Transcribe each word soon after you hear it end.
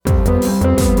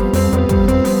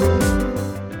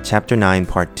Chapter 9,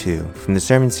 Part 2, from the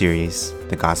sermon series,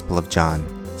 The Gospel of John,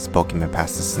 spoken by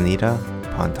Pastor Sanetta,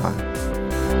 Ponton.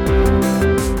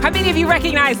 How many of you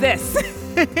recognize this?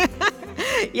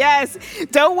 Yes,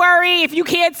 don't worry if you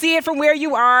can't see it from where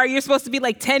you are. You're supposed to be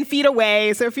like 10 feet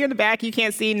away. So if you're in the back, you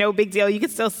can't see, no big deal. You can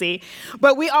still see.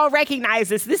 But we all recognize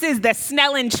this. This is the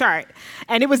Snellen chart.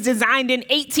 And it was designed in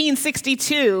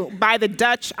 1862 by the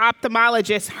Dutch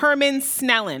ophthalmologist Herman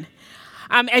Snellen.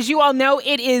 As you all know,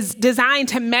 it is designed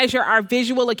to measure our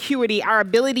visual acuity, our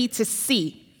ability to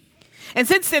see. And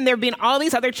since then, there have been all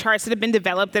these other charts that have been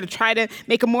developed that try to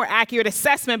make a more accurate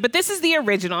assessment, but this is the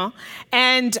original.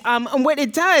 And what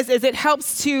it does is it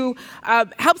helps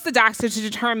the doctor to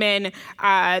determine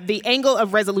the angle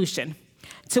of resolution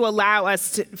to allow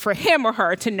us for him or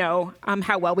her to know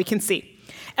how well we can see.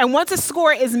 And once a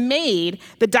score is made,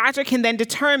 the doctor can then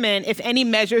determine if any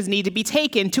measures need to be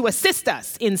taken to assist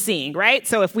us in seeing, right?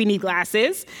 So if we need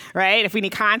glasses, right? If we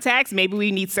need contacts, maybe we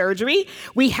need surgery.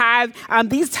 We have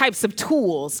these types of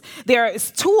tools. They're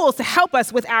tools to help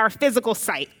us with our physical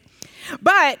sight.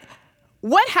 But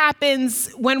what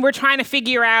happens when we're trying to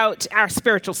figure out our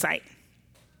spiritual sight?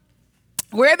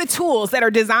 Where are the tools that are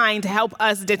designed to help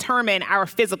us determine our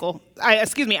spiritual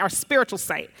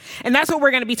sight? And that's what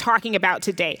we're going to be talking about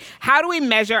today. How do we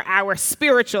measure our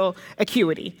spiritual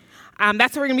acuity?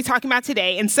 That's what we're going to be talking about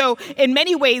today. And so in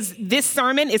many ways, this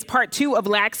sermon is part 2 of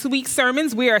last week's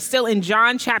sermons. We are still in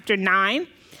John chapter 9.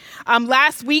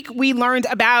 Last week, we learned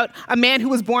about a man who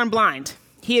was born blind.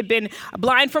 He had been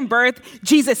blind from birth.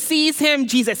 Jesus sees him.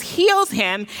 Jesus heals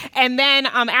him. And then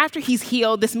after he's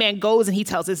healed, this man goes and he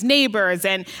tells his neighbors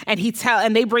and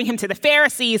they bring him to the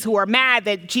Pharisees who are mad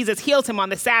that Jesus heals him on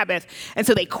the Sabbath. And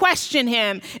so they question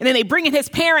him. And then they bring in his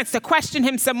parents to question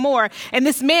him some more. And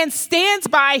this man stands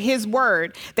by his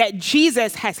word that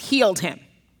Jesus has healed him.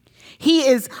 He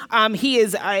is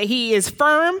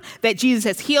firm that Jesus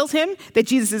has healed him, that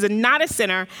Jesus is not a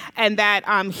sinner, and that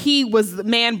he was the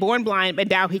man born blind, but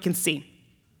now he can see.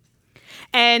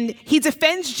 And he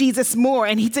defends Jesus more,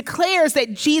 and he declares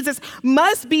that Jesus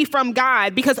must be from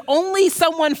God because only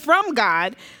someone from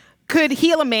God could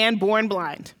heal a man born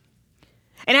blind.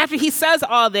 And after he says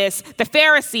all this, the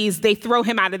Pharisees, they throw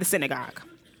him out of the synagogue.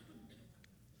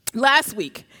 Last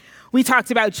week, we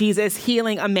talked about Jesus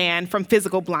healing a man from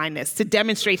physical blindness to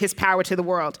demonstrate his power to the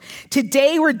world.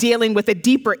 Today, we're dealing with a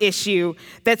deeper issue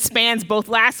that spans both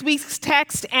last week's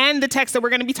text and the text that we're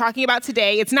going to be talking about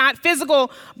today. It's not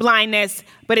physical blindness,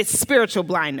 but it's spiritual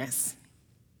blindness.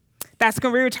 That's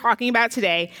what we're talking about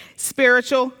today,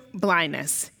 spiritual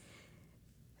blindness.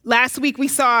 Last week, we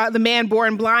saw the man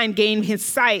born blind gain his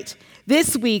sight.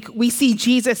 This week, we see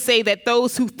Jesus say that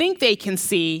those who think they can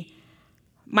see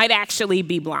might actually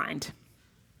be blind.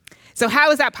 So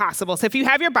how is that possible? So if you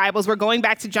have your Bibles, we're going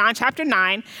back to John chapter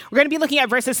 9. We're going to be looking at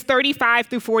verses 35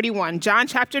 through 41. John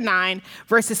chapter 9,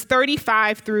 verses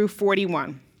 35 through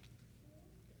 41.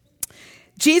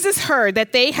 Jesus heard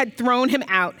that they had thrown him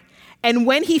out, and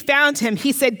when he found him,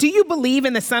 he said, "Do you believe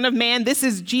in the Son of Man?" This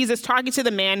is Jesus talking to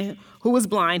the man who was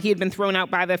blind. He had been thrown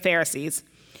out by the Pharisees.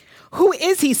 "Who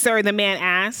is he, sir?" the man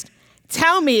asked.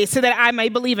 "Tell me so that I may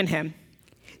believe in him."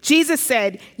 Jesus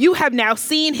said, "You have now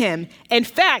seen him. In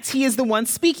fact, he is the one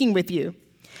speaking with you."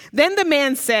 Then the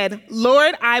man said,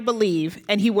 "Lord, I believe,"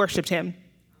 and he worshiped him.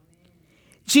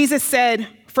 Jesus said,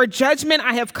 "For judgment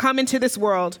I have come into this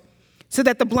world, so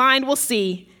that the blind will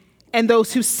see, and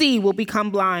those who see will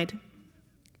become blind."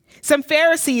 Some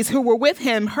Pharisees who were with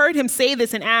him heard him say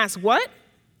this and asked, "What?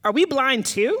 Are we blind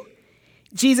too?"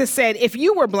 Jesus said, "If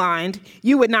you were blind,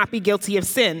 you would not be guilty of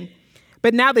sin.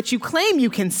 But now that you claim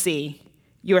you can see,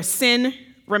 your sin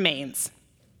remains."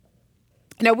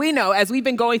 Now we know, as we've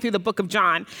been going through the book of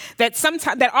John, that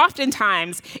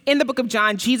oftentimes in the book of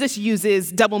John, Jesus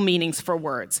uses double meanings for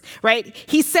words, right?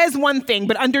 He says one thing,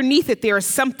 but underneath it, there is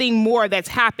something more that's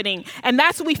happening. And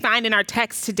that's what we find in our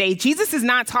text today. Jesus is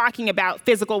not talking about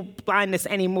physical blindness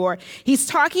anymore. He's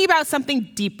talking about something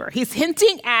deeper. He's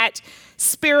hinting at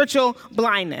spiritual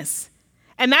blindness.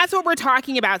 And that's what we're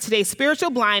talking about today,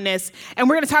 spiritual blindness. And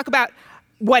we're going to talk about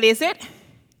what is it,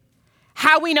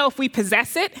 how we know if we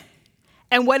possess it,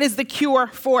 and what is the cure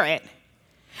for it.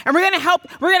 And we're going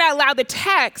to allow the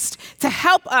text to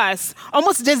help us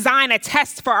almost design a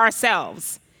test for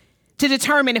ourselves to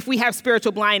determine if we have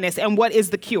spiritual blindness and what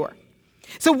is the cure.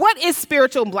 So what is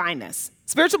spiritual blindness?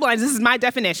 Spiritual blindness, this is my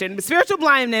definition, but spiritual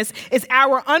blindness is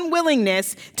our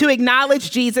unwillingness to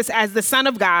acknowledge Jesus as the Son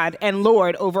of God and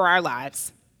Lord over our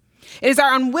lives. It is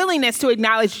our unwillingness to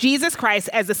acknowledge Jesus Christ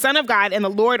as the Son of God and the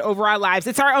Lord over our lives.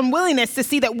 It's our unwillingness to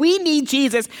see that we need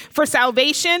Jesus for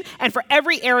salvation and for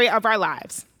every area of our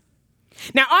lives.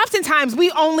 Now, oftentimes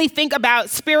we only think about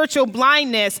spiritual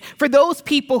blindness for those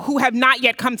people who have not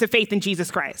yet come to faith in Jesus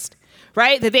Christ,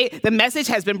 right? That the message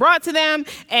has been brought to them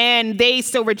and they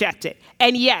still reject it.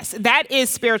 And yes, that is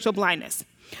spiritual blindness.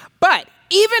 But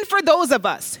even for those of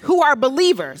us who are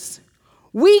believers,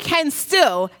 we can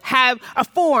still have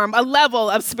a level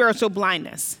of spiritual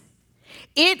blindness.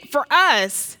 It, for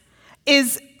us,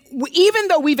 is even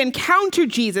though we've encountered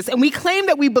Jesus and we claim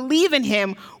that we believe in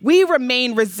him, we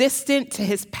remain resistant to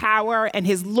his power and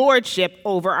his lordship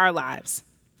over our lives.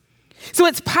 So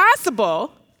it's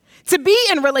possible to be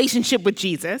in relationship with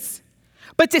Jesus,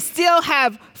 but to still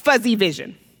have fuzzy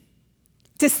vision,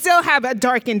 to still have a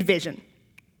darkened vision.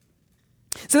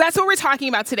 So that's what we're talking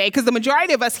about today, because the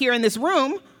majority of us here in this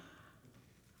room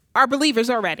are believers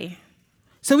already.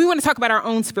 So we want to talk about our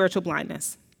own spiritual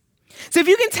blindness. So if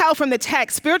you can tell from the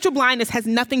text, spiritual blindness has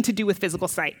nothing to do with physical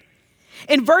sight.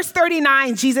 In verse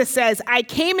 39, Jesus says, I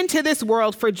came into this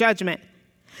world for judgment,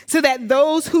 so that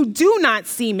those who do not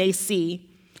see may see,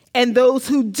 and those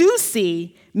who do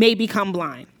see may become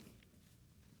blind.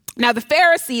 Now, the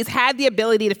Pharisees had the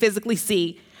ability to physically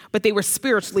see, but they were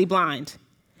spiritually blind.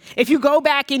 If you go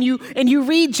back and you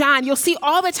read John, you'll see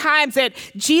all the times that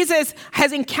Jesus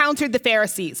has encountered the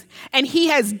Pharisees, and he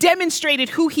has demonstrated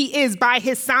who he is by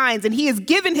his signs, and he has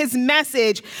given his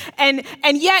message, and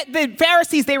yet the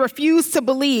Pharisees, they refuse to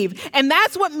believe. And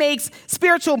that's what makes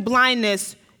spiritual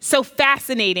blindness so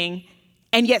fascinating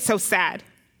and yet so sad.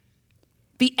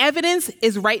 The evidence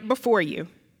is right before you,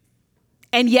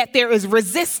 and yet there is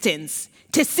resistance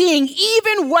to seeing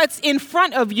even what's in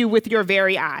front of you with your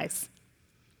very eyes.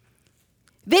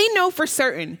 They know for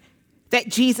certain that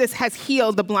Jesus has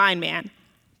healed the blind man,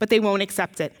 but they won't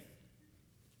accept it.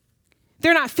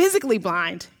 They're not physically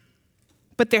blind,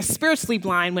 but they're spiritually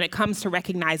blind when it comes to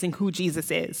recognizing who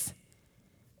Jesus is.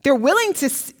 They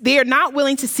are not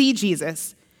willing to see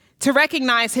Jesus, to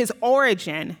recognize his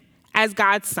origin as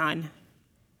God's son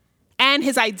and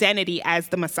his identity as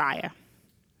the Messiah.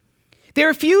 They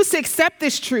refuse to accept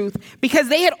this truth because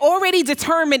they had already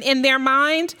determined in their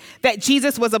mind that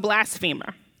Jesus was a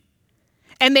blasphemer,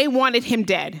 and they wanted him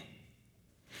dead.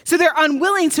 So they're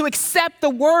unwilling to accept the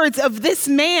words of this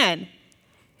man,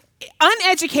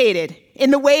 uneducated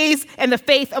in the ways and the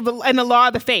faith and the law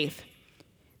of the faith.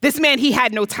 This man, he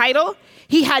had no title.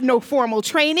 He had no formal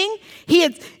training. He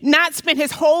had not spent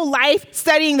his whole life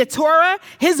studying the Torah.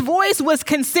 His voice was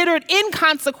considered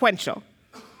inconsequential.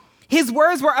 His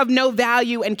words were of no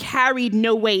value and carried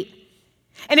no weight.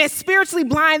 And as spiritually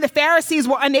blind, the Pharisees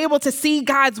were unable to see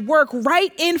God's work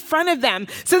right in front of them.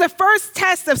 So the first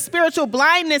test of spiritual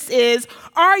blindness is,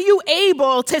 are you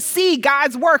able to see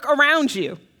God's work around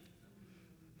you?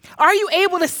 Are you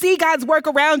able to see God's work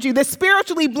around you? The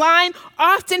spiritually blind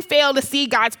often fail to see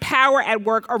God's power at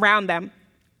work around them.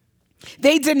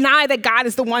 They deny that God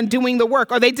is the one doing the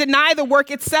work, or they deny the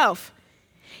work itself.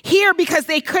 Here, because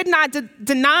they could not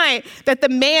deny that the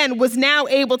man was now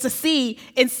able to see,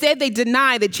 instead they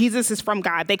deny that Jesus is from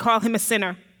God. They call him a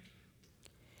sinner.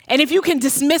 And if you can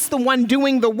dismiss the one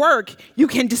doing the work, you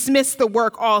can dismiss the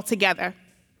work altogether.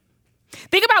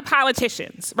 Think about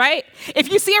politicians, right?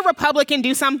 If you see a Republican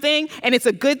do something and it's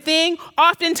a good thing,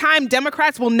 oftentimes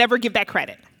Democrats will never give that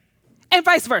credit. And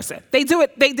vice versa. They do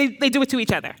it to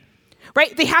each other,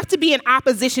 right? They have to be in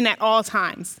opposition at all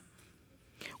times.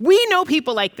 We know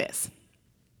people like this.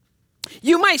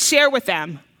 You might share with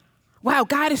them, wow,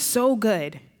 God is so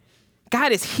good.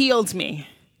 God has healed me,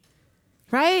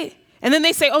 right? And then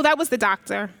they say, oh, that was the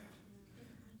doctor.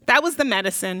 That was the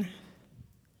medicine.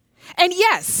 And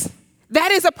yes,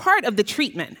 that is a part of the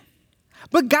treatment.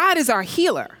 But God is our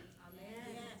healer.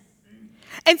 Amen.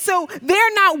 And so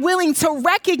they're not willing to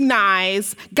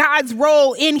recognize God's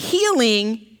role in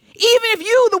healing, even if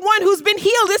you, the one who's been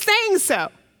healed, is saying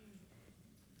so.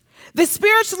 The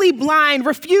spiritually blind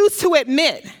refuse to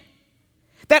admit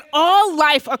that all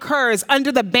life occurs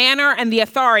under the banner and the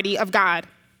authority of God.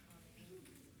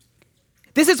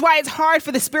 This is why it's hard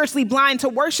for the spiritually blind to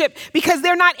worship, because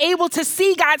they're not able to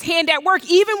see God's hand at work,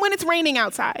 even when it's raining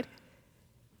outside.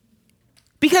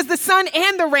 Because the sun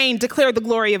and the rain declare the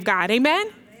glory of God. Amen?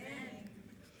 Amen.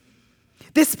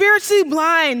 The spiritually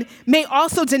blind may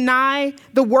also deny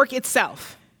the work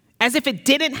itself, as if it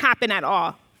didn't happen at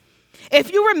all.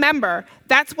 If you remember,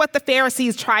 that's what the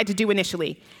Pharisees tried to do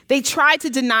initially. They tried to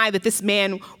deny that this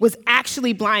man was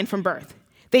actually blind from birth.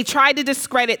 They tried to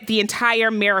discredit the entire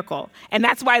miracle. And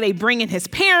that's why they bring in his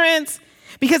parents,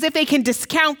 because if they can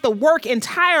discount the work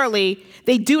entirely,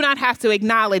 they do not have to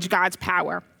acknowledge God's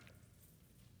power.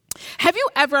 Have you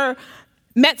ever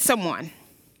met someone?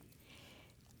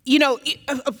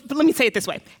 Let me say it this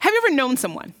way. Have you ever known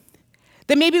someone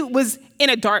that maybe was in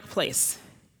a dark place.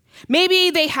 Maybe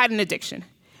they had an addiction.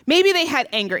 Maybe they had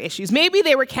anger issues. Maybe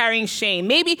they were carrying shame.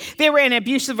 Maybe they were in an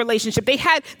abusive relationship.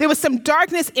 There was some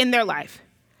darkness in their life.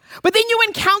 But then you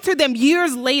encounter them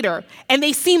years later, and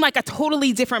they seem like a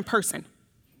totally different person.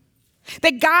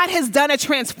 That God has done a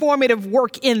transformative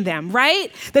work in them,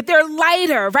 right? That they're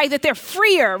lighter, right? That they're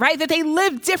freer, right? That they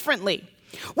live differently.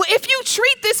 Well, if you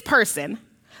treat this person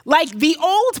like the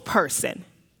old person,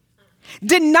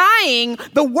 denying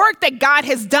the work that God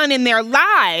has done in their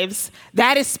lives,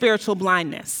 that is spiritual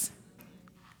blindness.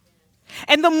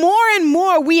 And the more and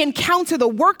more we encounter the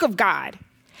work of God,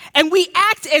 and we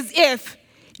act as if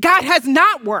God has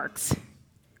not worked,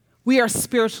 we are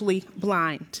spiritually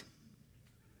blind.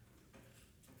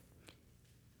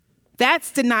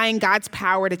 That's denying God's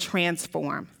power to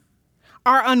transform.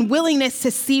 Our unwillingness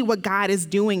to see what God is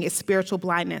doing is spiritual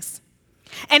blindness.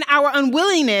 And our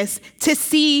unwillingness to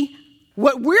see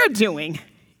what we're doing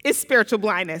is spiritual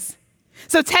blindness.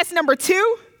 So test number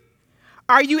 2,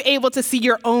 are you able to see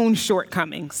your own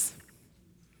shortcomings?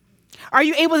 Are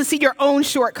you able to see your own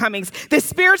shortcomings? The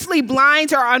spiritually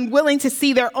blind are unwilling to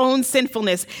see their own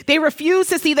sinfulness. They refuse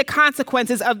to see the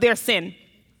consequences of their sin.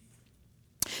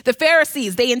 The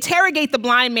Pharisees, they interrogate the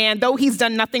blind man, though he's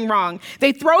done nothing wrong.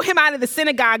 They throw him out of the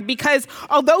synagogue because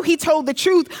although he told the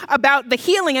truth about the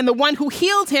healing and the one who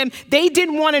healed him, they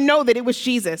didn't want to know that it was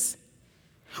Jesus.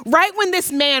 Right when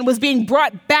this man was being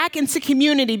brought back into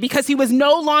community because he was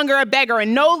no longer a beggar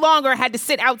and no longer had to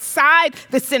sit outside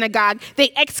the synagogue,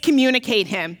 they excommunicate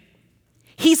him.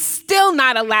 He's still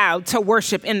not allowed to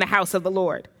worship in the house of the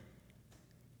Lord.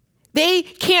 They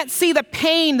can't see the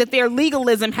pain that their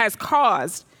legalism has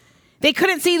caused. They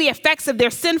couldn't see the effects of their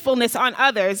sinfulness on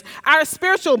others. Our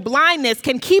spiritual blindness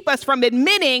can keep us from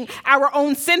admitting our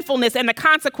own sinfulness and the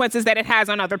consequences that it has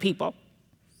on other people.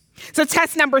 So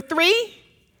test number 3,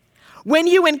 when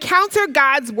you encounter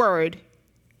God's word,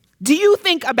 do you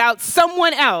think about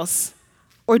someone else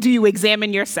or do you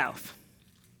examine yourself?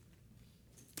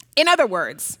 In other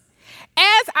words,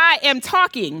 as I am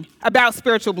talking about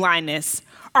spiritual blindness,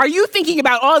 are you thinking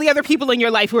about all the other people in your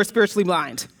life who are spiritually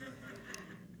blind?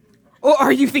 Or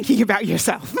are you thinking about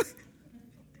yourself?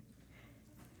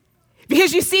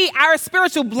 Because you see, our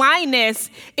spiritual blindness,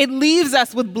 it leaves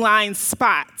us with blind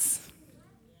spots.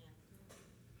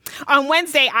 On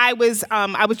Wednesday, I was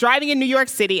driving in New York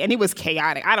City, and it was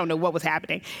chaotic. I don't know what was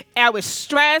happening. I was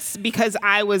stressed because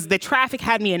the traffic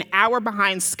had me an hour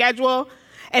behind schedule.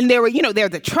 And there were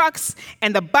the trucks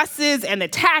and the buses and the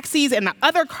taxis and the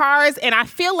other cars. And I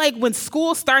feel like when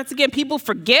school starts again, people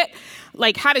forget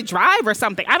like how to drive or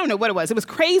something. I don't know what it was. It was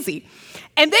crazy.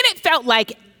 And then it felt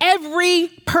like every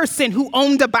person who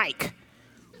owned a bike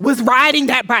was riding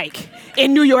that bike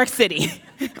in New York City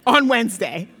on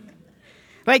Wednesday.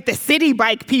 Like the city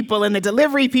bike people and the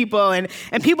delivery people and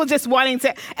people just wanting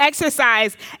to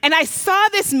exercise. And I saw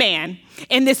this man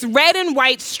in this red and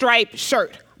white striped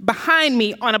shirt behind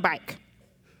me on a bike.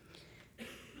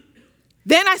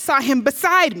 Then I saw him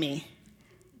beside me,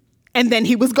 and then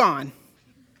he was gone.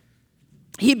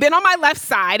 He'd been on my left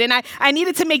side, and I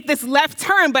needed to make this left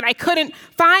turn, but I couldn't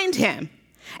find him.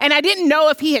 And I didn't know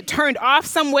if he had turned off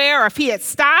somewhere or if he had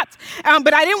stopped,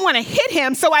 but I didn't want to hit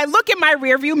him, so I look in my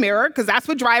rearview mirror, because that's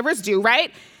what drivers do,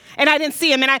 right? And I didn't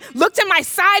see him. And I looked in my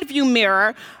side view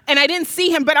mirror, and I didn't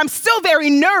see him, but I'm still very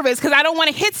nervous because I don't want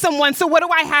to hit someone. So what do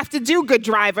I have to do, good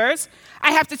drivers?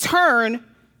 I have to turn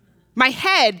my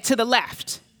head to the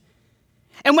left.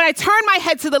 And when I turn my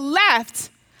head to the left,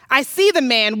 I see the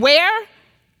man where?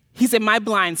 He's in my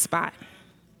blind spot.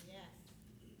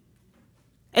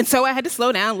 And so I had to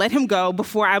slow down, let him go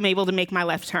before I'm able to make my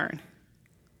left turn.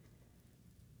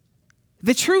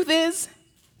 The truth is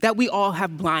that we all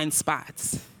have blind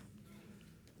spots.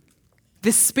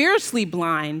 The spiritually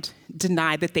blind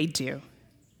deny that they do,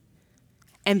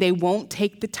 and they won't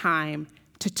take the time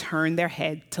to turn their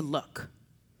head to look.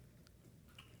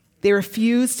 They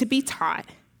refuse to be taught,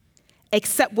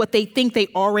 accept what they think they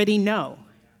already know,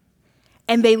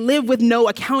 and they live with no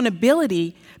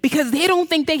accountability because they don't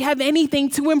think they have anything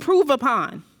to improve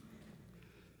upon.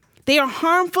 They are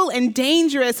harmful and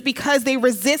dangerous because they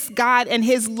resist God and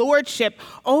his lordship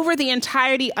over the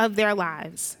entirety of their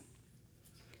lives.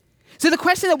 So the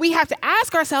question that we have to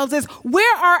ask ourselves is,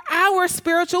 where are our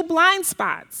spiritual blind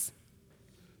spots?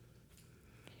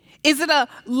 Is it a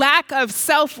lack of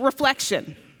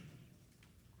self-reflection?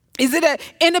 Is it an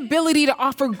inability to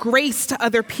offer grace to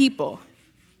other people?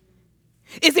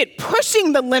 Is it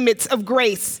pushing the limits of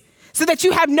grace so that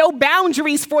you have no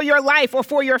boundaries for your life or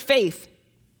for your faith?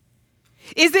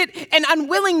 Is it an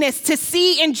unwillingness to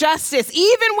see injustice,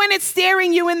 even when it's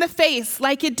staring you in the face,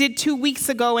 like it did 2 weeks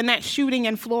ago in that shooting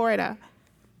in Florida?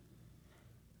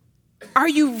 Are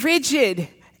you rigid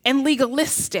and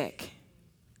legalistic?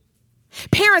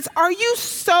 Parents, are you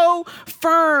so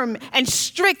firm and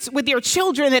strict with your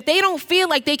children that they don't feel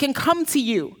like they can come to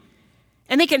you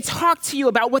and they can talk to you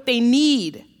about what they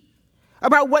need,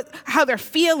 about how they're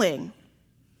feeling?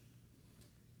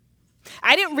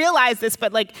 I didn't realize this,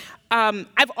 but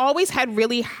I've always had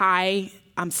really high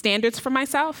standards for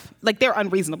myself. Like, they're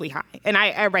unreasonably high, and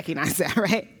I recognize that,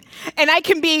 right? And I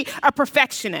can be a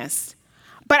perfectionist,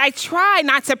 but I try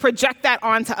not to project that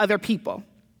onto other people.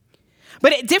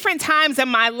 But at different times in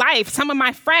my life, some of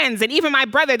my friends and even my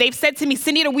brother, they've said to me,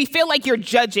 Sanetta, we feel like you're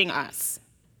judging us.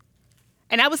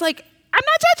 And I was like, I'm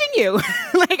not judging you.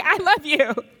 I love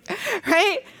you,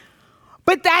 right?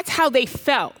 But that's how they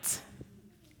felt.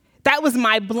 That was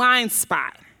my blind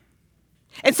spot.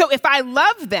 And so if I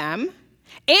love them,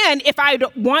 and if I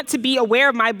want to be aware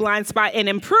of my blind spot and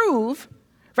improve,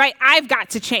 right, I've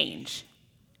got to change.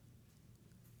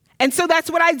 And so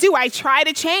that's what I do. I try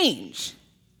to change.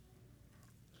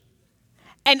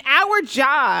 And our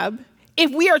job,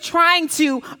 if we are trying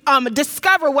to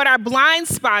discover what our blind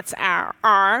spots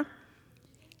are,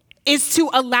 is to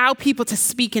allow people to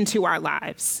speak into our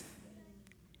lives.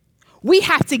 We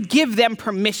have to give them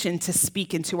permission to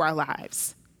speak into our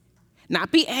lives.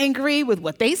 Not be angry with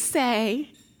what they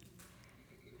say,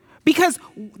 because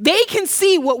they can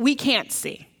see what we can't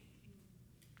see.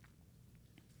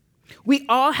 We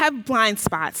all have blind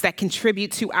spots that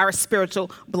contribute to our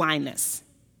spiritual blindness.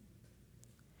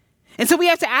 And so we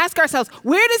have to ask ourselves,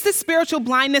 where does this spiritual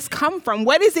blindness come from?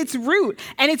 What is its root?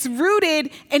 And it's rooted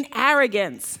in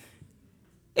arrogance.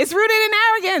 It's rooted in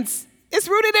arrogance. It's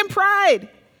rooted in pride.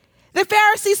 The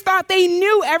Pharisees thought they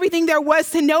knew everything there was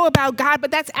to know about God,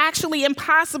 but that's actually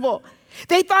impossible.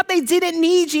 They thought they didn't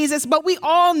need Jesus, but we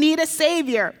all need a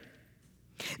Savior.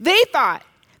 They thought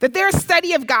that their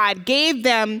study of God gave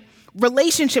them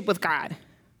relationship with God,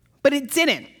 but it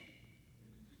didn't.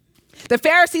 The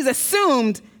Pharisees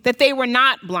assumed that they were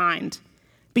not blind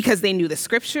because they knew the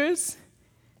scriptures,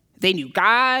 they knew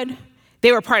God,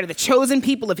 they were part of the chosen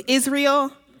people of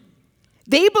Israel.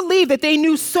 They believed that they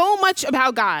knew so much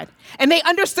about God, and they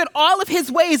understood all of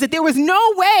his ways that there was no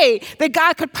way that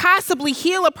God could possibly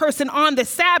heal a person on the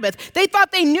Sabbath. They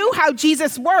thought they knew how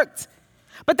Jesus worked,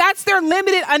 but that's their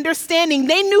limited understanding.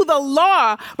 They knew the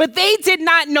law, but they did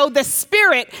not know the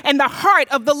spirit and the heart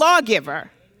of the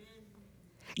lawgiver.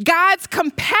 God's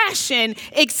compassion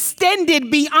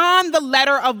extended beyond the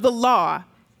letter of the law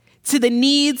to the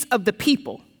needs of the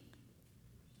people.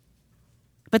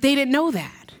 But they didn't know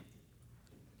that.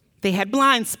 They had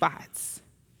blind spots.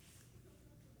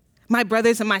 My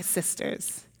brothers and my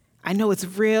sisters, I know it's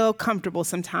real comfortable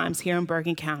sometimes here in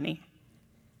Bergen County,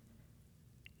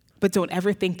 but don't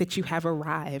ever think that you have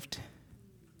arrived.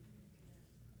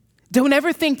 Don't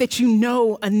ever think that you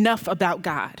know enough about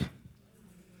God.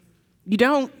 You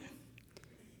don't.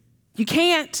 You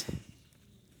can't.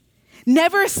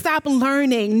 Never stop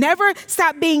learning. Never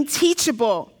stop being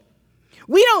teachable.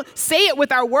 We don't say it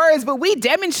with our words, but we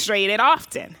demonstrate it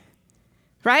often,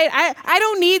 right? I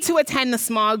don't need to attend the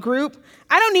small group.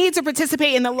 I don't need to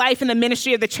participate in the life and the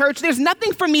ministry of the church. There's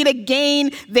nothing for me to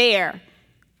gain there.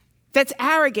 That's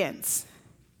arrogance.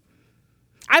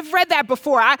 I've read that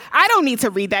before. I don't need to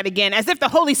read that again, as if the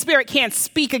Holy Spirit can't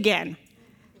speak again.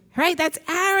 Right? That's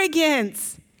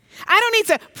arrogance. I don't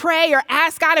need to pray or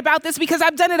ask God about this because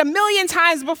I've done it 1,000,000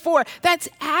 times before. That's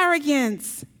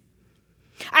arrogance.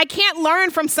 I can't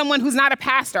learn from someone who's not a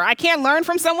pastor. I can't learn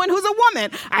from someone who's a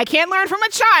woman. I can't learn from a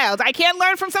child. I can't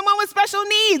learn from someone with special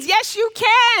needs. Yes, you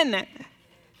can.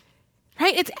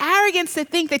 Right? It's arrogance to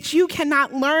think that you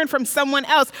cannot learn from someone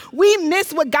else. We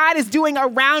miss what God is doing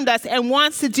around us and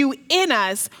wants to do in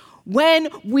us when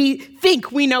we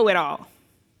think we know it all.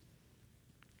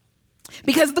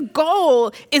 Because the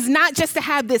goal is not just to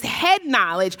have this head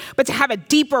knowledge, but to have a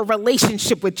deeper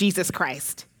relationship with Jesus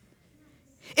Christ.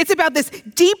 It's about this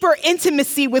deeper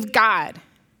intimacy with God.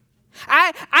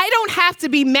 I don't have to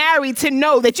be married to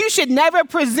know that you should never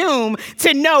presume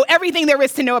to know everything there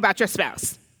is to know about your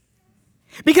spouse.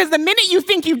 Because the minute you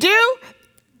think you do,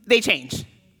 they change,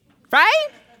 right?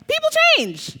 People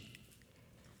change.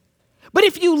 But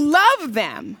if you love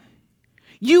them,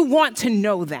 you want to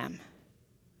know them.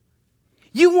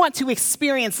 You want to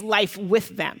experience life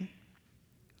with them.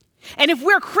 And if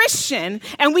we're Christian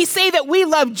and we say that we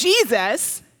love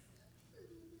Jesus,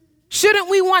 shouldn't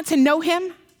we want to know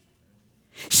him?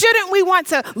 Shouldn't we want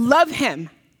to love him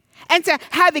and to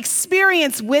have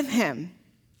experience with him?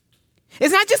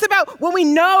 It's not just about what we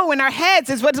know in our heads.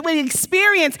 It's what we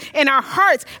experience in our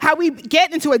hearts, how we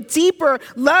get into a deeper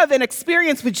love and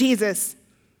experience with Jesus.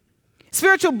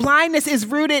 Spiritual blindness is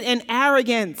rooted in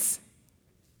arrogance.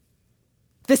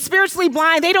 The spiritually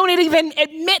blind, they don't even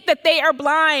admit that they are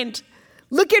blind.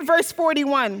 Look at verse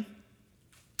 41.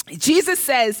 Jesus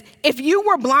says, if you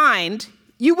were blind,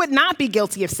 you would not be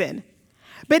guilty of sin.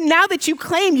 But now that you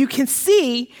claim you can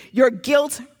see, your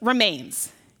guilt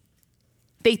remains.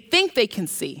 They think they can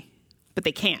see, but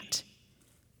they can't.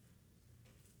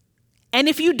 And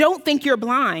if you don't think you're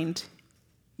blind,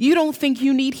 you don't think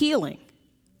you need healing.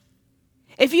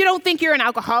 If you don't think you're an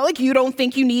alcoholic, you don't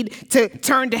think you need to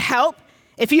turn to help.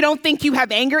 If you don't think you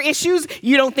have anger issues,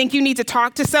 you don't think you need to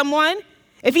talk to someone.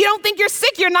 If you don't think you're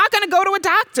sick, you're not going to go to a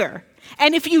doctor.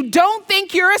 And if you don't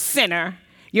think you're a sinner,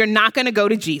 you're not going to go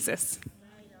to Jesus.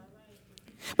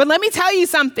 But let me tell you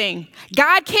something.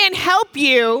 God can't help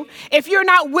you if you're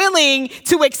not willing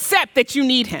to accept that you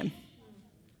need him.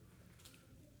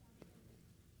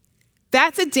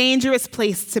 That's a dangerous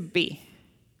place to be.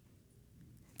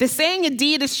 The saying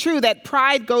indeed is true that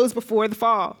pride goes before the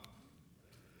fall.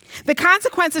 The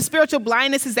consequence of spiritual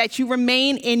blindness is that you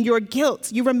remain in your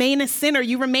guilt. You remain a sinner.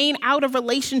 You remain out of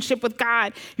relationship with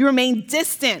God. You remain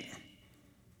distant.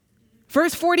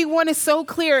 Verse 41 is so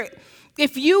clear.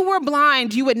 If you were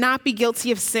blind, you would not be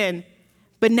guilty of sin.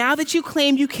 But now that you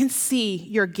claim you can see,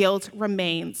 your guilt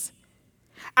remains.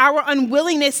 Our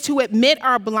unwillingness to admit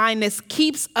our blindness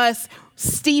keeps us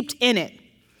steeped in it.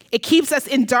 It keeps us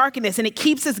in darkness, and it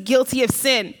keeps us guilty of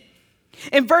sin.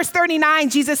 In verse 39,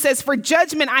 Jesus says, for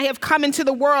judgment I have come into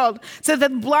the world, so that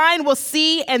the blind will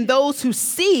see, and those who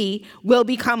see will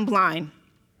become blind.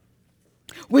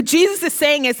 What Jesus is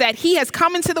saying is that he has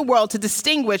come into the world to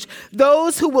distinguish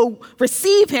those who will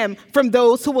receive him from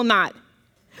those who will not.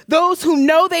 Those who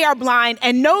know they are blind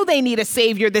and know they need a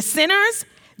savior, the sinners,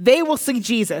 they will see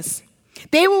Jesus.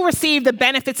 They will receive the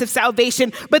benefits of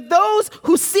salvation. But those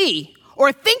who see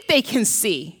or think they can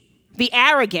see, the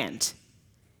arrogant,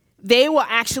 they will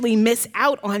actually miss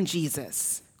out on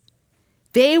Jesus.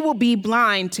 They will be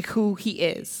blind to who he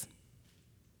is.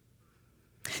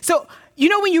 So,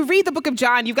 when you read the book of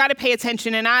John, you've got to pay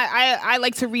attention. And I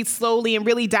like to read slowly and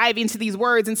really dive into these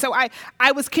words. And so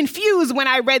I was confused when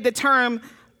I read the term,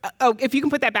 if you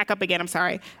can put that back up again, I'm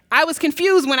sorry. I was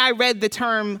confused when I read the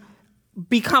term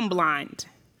become blind.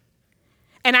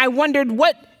 And I wondered,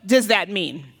 what does that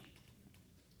mean?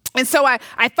 And so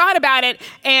I thought about it,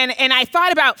 and I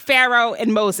thought about Pharaoh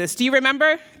and Moses. Do you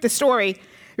remember the story?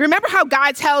 You remember how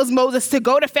God tells Moses to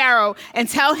go to Pharaoh and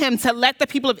tell him to let the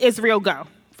people of Israel go,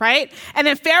 right? And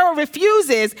then Pharaoh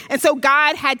refuses, and so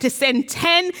God had to send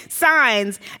 10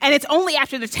 signs, and it's only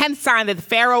after the 10th sign that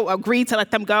Pharaoh agreed to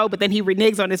let them go, but then he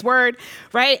reneges on his word,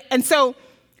 right? And so,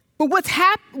 but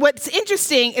what's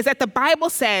interesting is that the Bible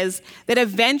says that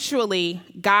eventually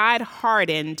God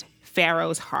hardened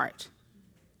Pharaoh's heart,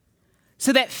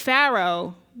 so that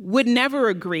Pharaoh would never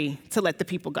agree to let the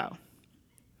people go.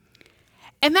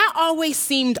 And that always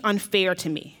seemed unfair to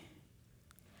me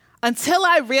until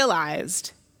I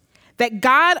realized that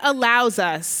God allows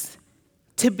us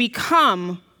to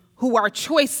become who our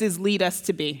choices lead us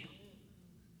to be.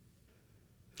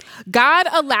 God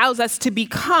allows us to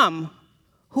become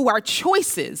who our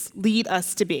choices lead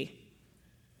us to be.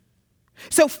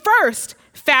 So first,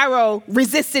 Pharaoh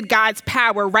resisted God's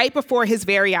power right before his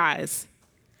very eyes.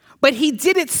 But he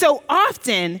did it so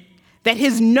often that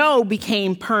his no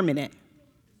became permanent.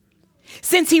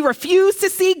 Since he refused to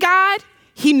see God,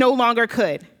 he no longer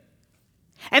could.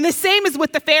 And the same is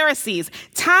with the Pharisees.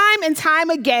 Time and time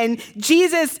again,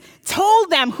 Jesus told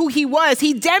them who he was.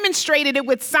 He demonstrated it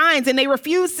with signs, and they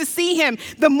refused to see him.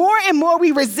 The more and more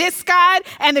we resist God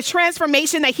and the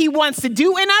transformation that he wants to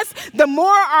do in us, the more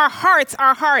our hearts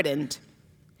are hardened.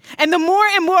 And the more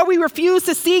and more we refuse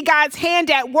to see God's hand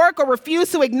at work or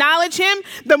refuse to acknowledge him,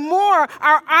 the more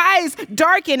our eyes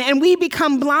darken and we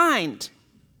become blind.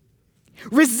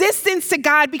 Resistance to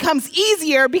God becomes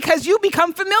easier because you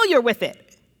become familiar with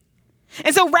it.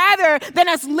 And so rather than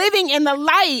us living in the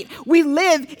light, we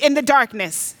live in the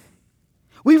darkness.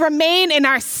 We remain in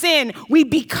our sin. We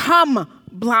become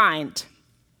blind.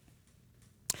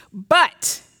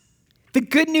 But the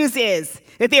good news is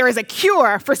that there is a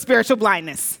cure for spiritual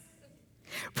blindness.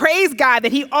 Praise God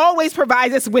that he always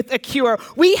provides us with a cure.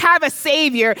 We have a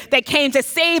Savior that came to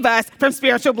save us from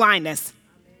spiritual blindness.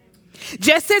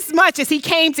 Just as much as he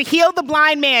came to heal the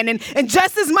blind man, and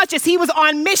just as much as he was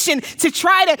on mission to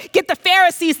try to get the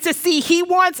Pharisees to see, he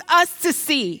wants us to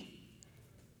see.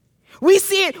 We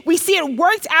see it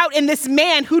worked out in this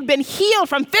man who'd been healed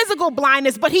from physical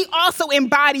blindness, but he also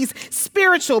embodies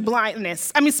spiritual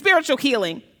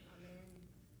healing.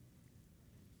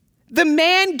 The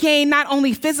man gained not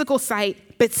only physical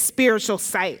sight, but spiritual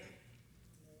sight.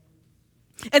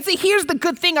 And see, here's the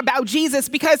good thing about Jesus,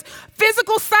 because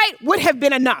physical sight would have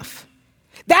been enough.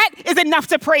 That is enough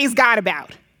to praise God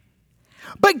about.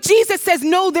 But Jesus says,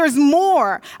 no, there's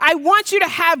more. I want you to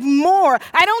have more.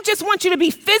 I don't just want you to be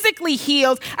physically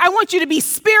healed. I want you to be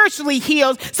spiritually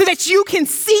healed so that you can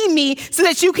see me, so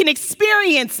that you can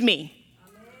experience me.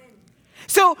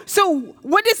 So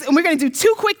we're going to do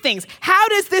two quick things. How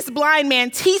does this blind man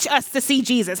teach us to see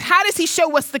Jesus? How does he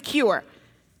show us the cure?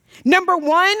 Number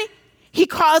one, he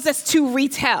calls us to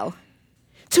retell.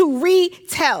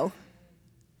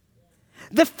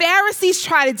 The Pharisees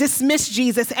try to dismiss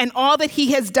Jesus and all that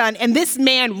he has done, and this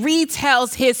man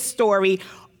retells his story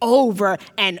over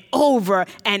and over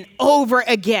and over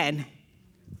again.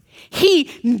 He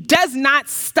does not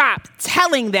stop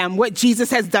telling them what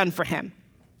Jesus has done for him.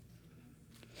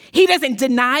 He doesn't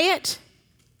deny it,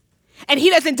 and he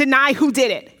doesn't deny who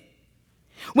did it.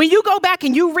 When you go back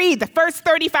and you read the first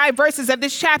 35 verses of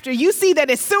this chapter, you see that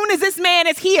as soon as this man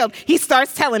is healed, he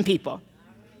starts telling people.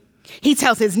 He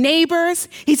tells his neighbors,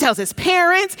 he tells his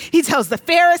parents, he tells the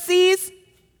Pharisees.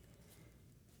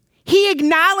 He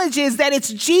acknowledges that it's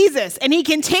Jesus, and he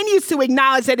continues to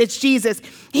acknowledge that it's Jesus.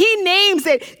 He names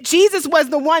that Jesus was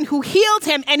the one who healed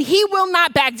him, and he will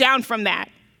not back down from that.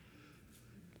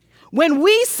 When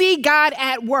we see God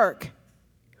at work,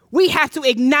 we have to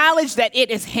acknowledge that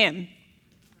it is him.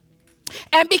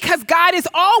 And because God is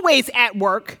always at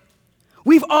work,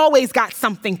 we've always got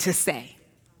something to say.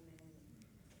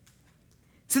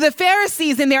 So the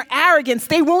Pharisees, in their arrogance,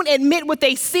 they won't admit what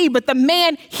they see, but the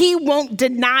man, he won't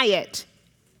deny it.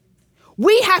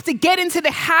 We have to get into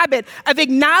the habit of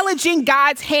acknowledging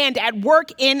God's hand at work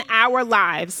in our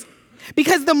lives,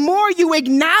 because the more you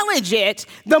acknowledge it,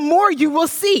 the more you will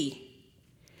see.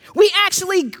 We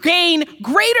actually gain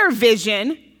greater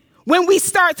vision when we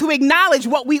start to acknowledge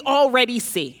what we already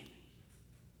see.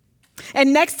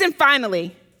 And next and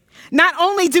finally, not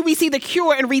only do we see the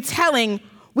cure in retelling,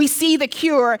 we see the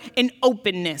cure in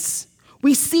openness.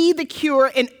 We see the cure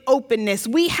in openness.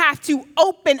 We have to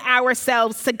open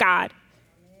ourselves to God.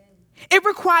 It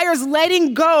requires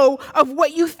letting go of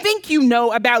what you think you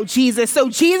know about Jesus so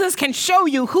Jesus can show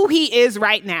you who he is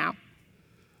right now.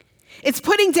 It's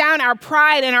putting down our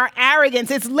pride and our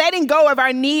arrogance. It's letting go of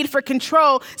our need for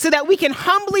control so that we can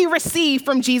humbly receive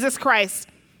from Jesus Christ.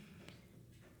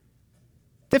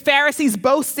 The Pharisees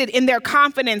boasted in their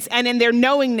confidence and in their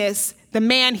knowingness. The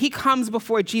man, he comes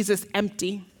before Jesus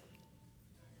empty.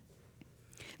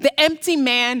 The empty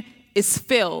man is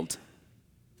filled.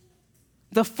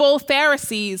 The full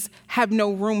Pharisees have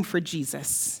no room for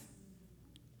Jesus.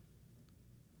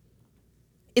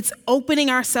 It's opening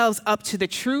ourselves up to the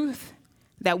truth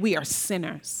that we are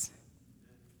sinners.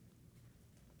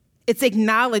 It's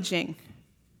acknowledging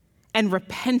and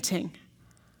repenting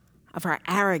of our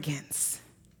arrogance.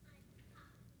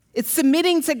 It's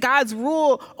submitting to God's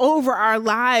rule over our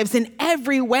lives in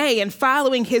every way and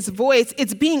following his voice.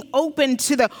 It's being open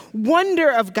to the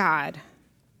wonder of God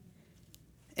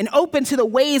and open to the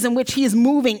ways in which he is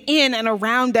moving in and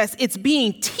around us. It's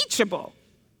being teachable.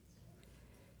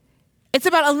 It's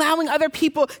about allowing other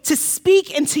people to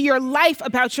speak into your life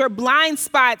about your blind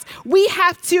spots. We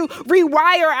have to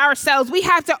rewire ourselves. We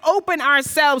have to open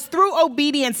ourselves through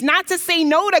obedience, not to say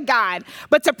no to God,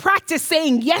 but to practice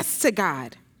saying yes to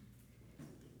God.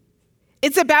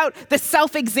 It's about the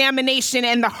self-examination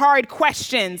and the hard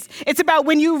questions. It's about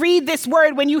when you read this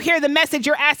word, when you hear the message,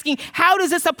 you're asking, how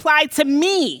does this apply to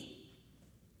me?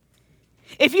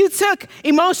 If you took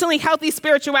emotionally healthy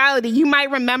spirituality, you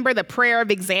might remember the prayer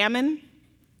of examine.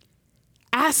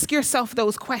 Ask yourself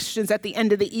those questions at the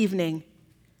end of the evening.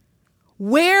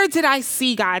 Where did I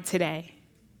see God today?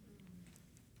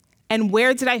 And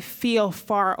where did I feel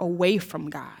far away from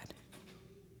God?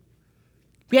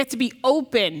 We have to be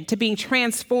open to being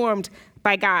transformed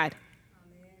by God.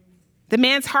 The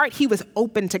man's heart, he was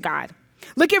open to God.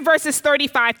 Look at verses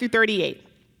 35 through 38.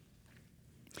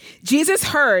 Jesus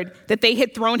heard that they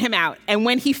had thrown him out, and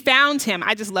when he found him,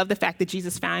 I just love the fact that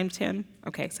Jesus found him.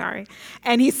 Okay, sorry.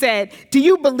 And he said, "Do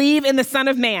you believe in the Son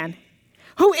of Man?"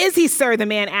 "Who is he, sir?" the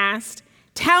man asked.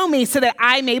 "Tell me so that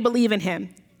I may believe in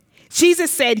him."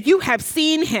 Jesus said, "You have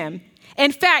seen him.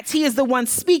 In fact, he is the one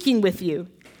speaking with you."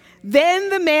 Then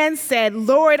the man said,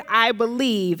 "Lord, I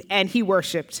believe," and he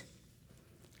worshiped.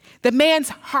 The man's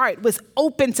heart was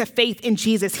open to faith in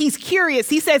Jesus. He's curious.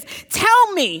 He says,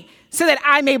 "Tell me so that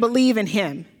I may believe in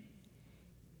him."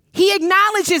 He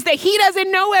acknowledges that he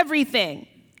doesn't know everything.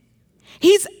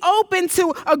 He's open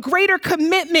to a greater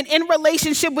commitment in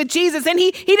relationship with Jesus. And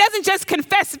he doesn't just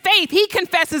confess faith, he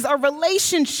confesses a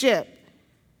relationship.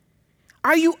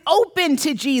 Are you open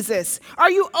to Jesus? Are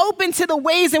you open to the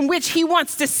ways in which he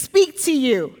wants to speak to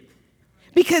you?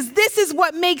 Because this is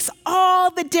what makes all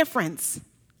the difference.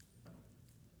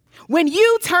 When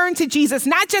you turn to Jesus,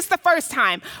 not just the first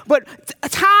time, but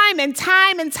time and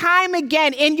time and time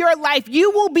again in your life,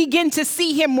 you will begin to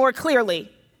see him more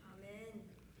clearly. Amen.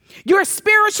 Your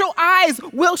spiritual eyes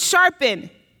will sharpen.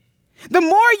 The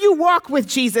more you walk with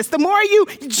Jesus, the more you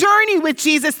journey with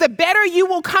Jesus, the better you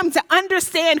will come to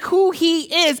understand who he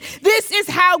is. This is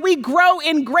how we grow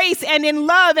in grace and in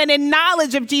love and in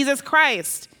knowledge of Jesus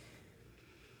Christ.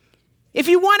 If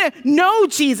you want to know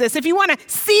Jesus, if you want to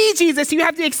see Jesus, you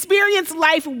have to experience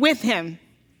life with him.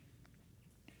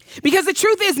 Because the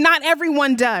truth is, not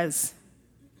everyone does.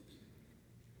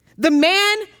 The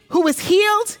man who was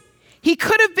healed, he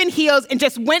could have been healed and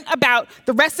just went about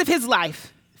the rest of his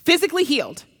life physically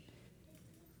healed.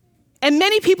 And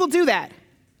many people do that.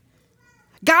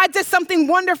 God does something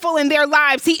wonderful in their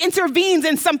lives. He intervenes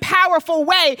in some powerful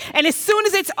way. And as soon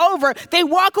as it's over, they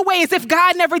walk away as if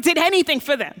God never did anything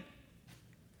for them.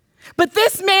 But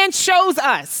this man shows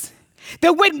us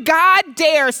that when God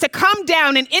dares to come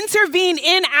down and intervene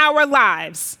in our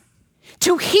lives,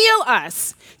 to heal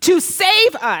us, to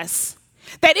save us,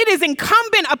 that it is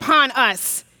incumbent upon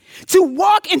us to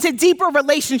walk into deeper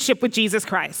relationship with Jesus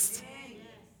Christ.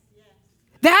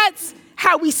 That's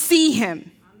how we see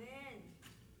him.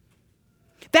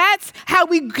 That's how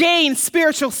we gain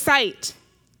spiritual sight.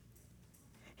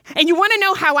 And you want to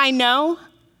know how I know?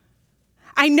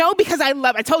 I know because I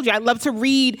told you, I love to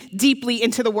read deeply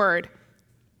into the word.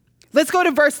 Let's go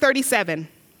to verse 37.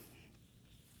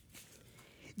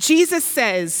 Jesus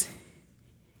says,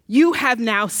 "You have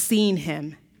now seen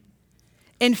him.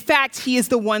 In fact, he is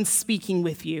the one speaking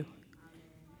with you."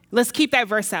 Let's keep that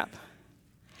verse up.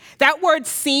 That word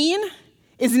seen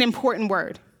is an important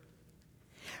word.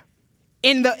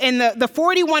 In the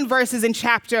 41 verses in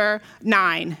chapter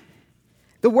 9,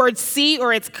 the word see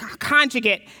or its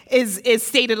conjugate is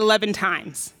stated 11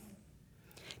 times.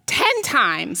 10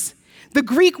 times, the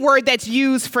Greek word that's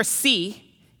used for see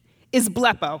is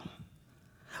blepo.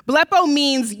 Blepo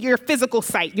means your physical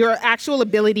sight, your actual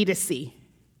ability to see.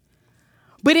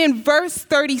 But in verse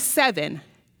 37,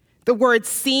 the word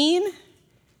seen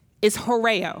is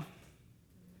horeo.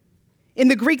 In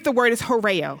the Greek, the word is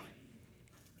horeo.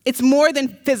 It's more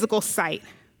than physical sight.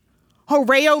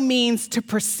 Horeo means to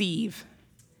perceive,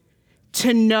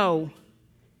 to know,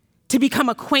 to become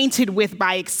acquainted with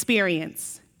by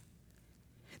experience.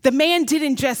 The man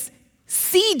didn't just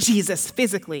see Jesus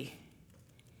physically.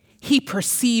 He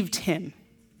perceived him.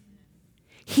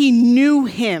 He knew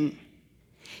him.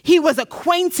 He was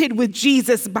acquainted with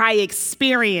Jesus by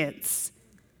experience.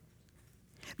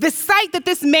 The sight that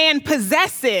this man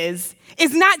possesses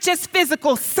is not just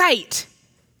physical sight.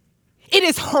 It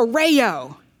is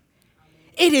horeo.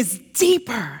 It is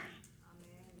deeper.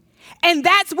 And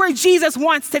that's where Jesus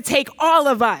wants to take all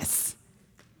of us.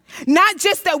 Not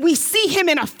just that we see him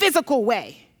in a physical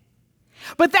way,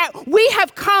 but that we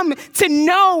have come to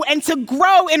know and to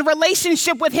grow in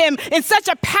relationship with him in such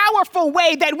a powerful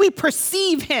way that we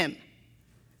perceive him,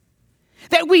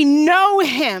 that we know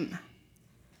him,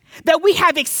 that we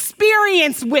have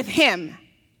experience with him.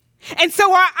 And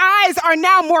so our eyes are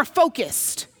now more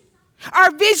focused.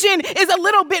 Our vision is a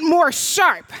little bit more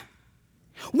sharp.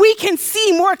 We can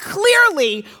see more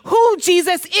clearly who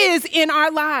Jesus is in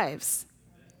our lives.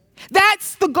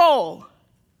 That's the goal.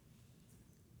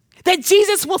 That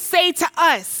Jesus will say to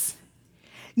us,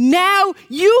 "Now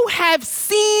you have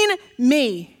seen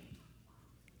me."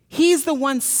 He's the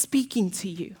one speaking to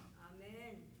you.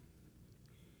 Amen.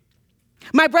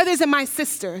 My brothers and my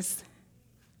sisters,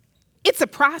 it's a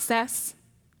process,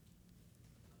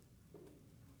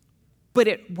 but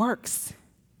it works.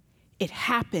 It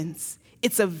happens.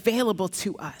 It's available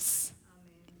to us.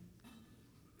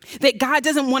 Amen. That God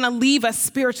doesn't want to leave us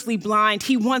spiritually blind.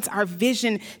 He wants our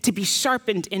vision to be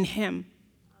sharpened in him.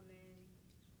 Amen.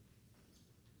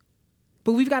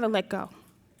 But we've got to let go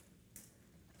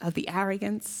of the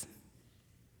arrogance.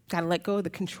 Got to let go of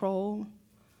the control.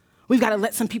 We've got to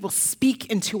let some people speak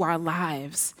into our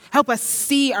lives, help us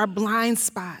see our blind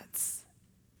spots.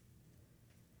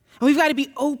 And we've got to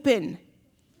be open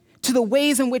to the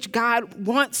ways in which God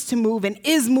wants to move and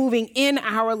is moving in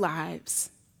our lives,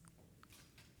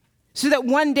 so that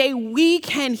one day we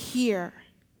can hear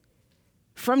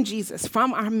from Jesus,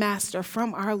 from our Master,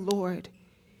 from our Lord,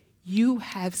 "You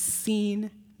have seen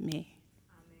me."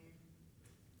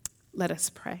 Let us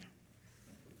pray.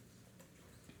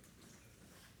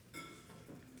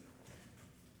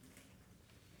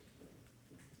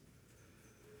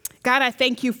 God, I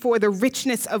thank you for the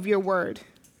richness of your word.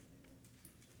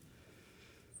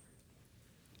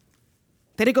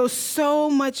 That it goes so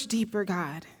much deeper,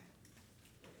 God,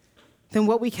 than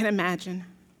what we can imagine.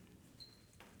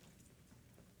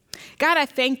 God, I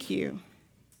thank you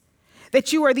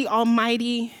that you are the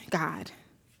Almighty God,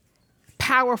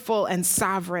 powerful and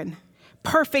sovereign,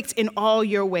 perfect in all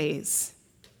your ways.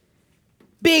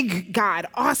 Big God,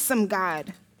 awesome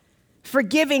God,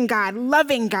 forgiving God,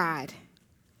 loving God.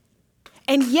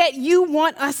 And yet you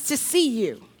want us to see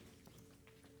you.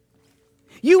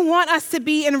 You want us to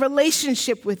be in a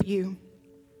relationship with you.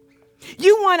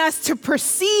 You want us to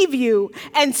perceive you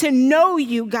and to know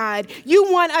you, God.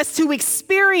 You want us to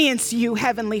experience you,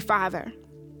 Heavenly Father.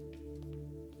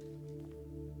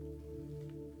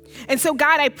 And so,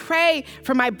 God, I pray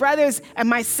for my brothers and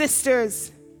my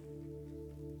sisters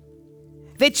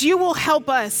that you will help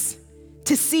us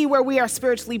to see where we are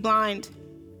spiritually blind.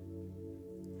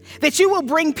 That you will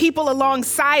bring people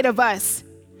alongside of us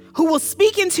who will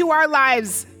speak into our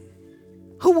lives,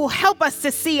 who will help us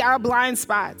to see our blind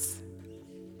spots.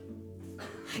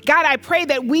 God, I pray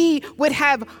that we would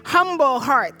have humble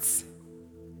hearts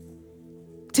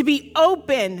to be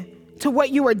open to what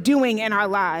you are doing in our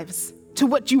lives, to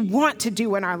what you want to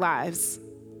do in our lives.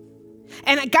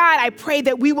 And God, I pray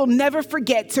that we will never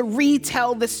forget to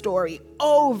retell the story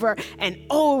over and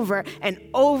over and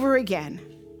over again.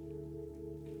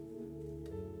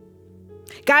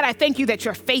 God, I thank you that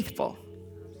you're faithful.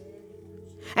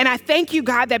 And I thank you,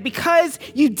 God, that because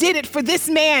you did it for this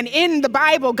man in the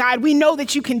Bible, God, we know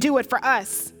that you can do it for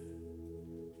us.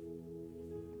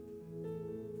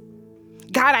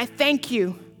 God, I thank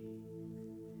you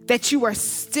that you are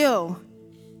still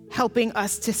helping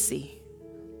us to see.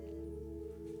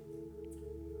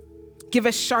 Give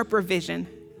us sharper vision.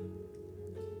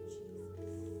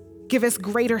 Give us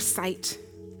greater sight.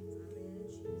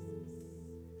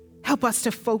 Help us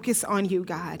to focus on you,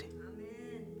 God.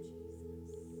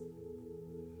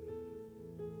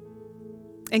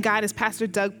 And God, as Pastor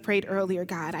Doug prayed earlier,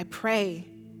 God, I pray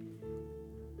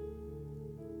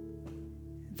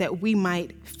that we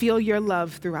might feel your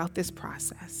love throughout this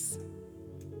process.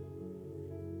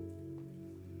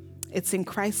 It's in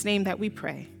Christ's name that we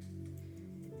pray.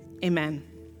 Amen.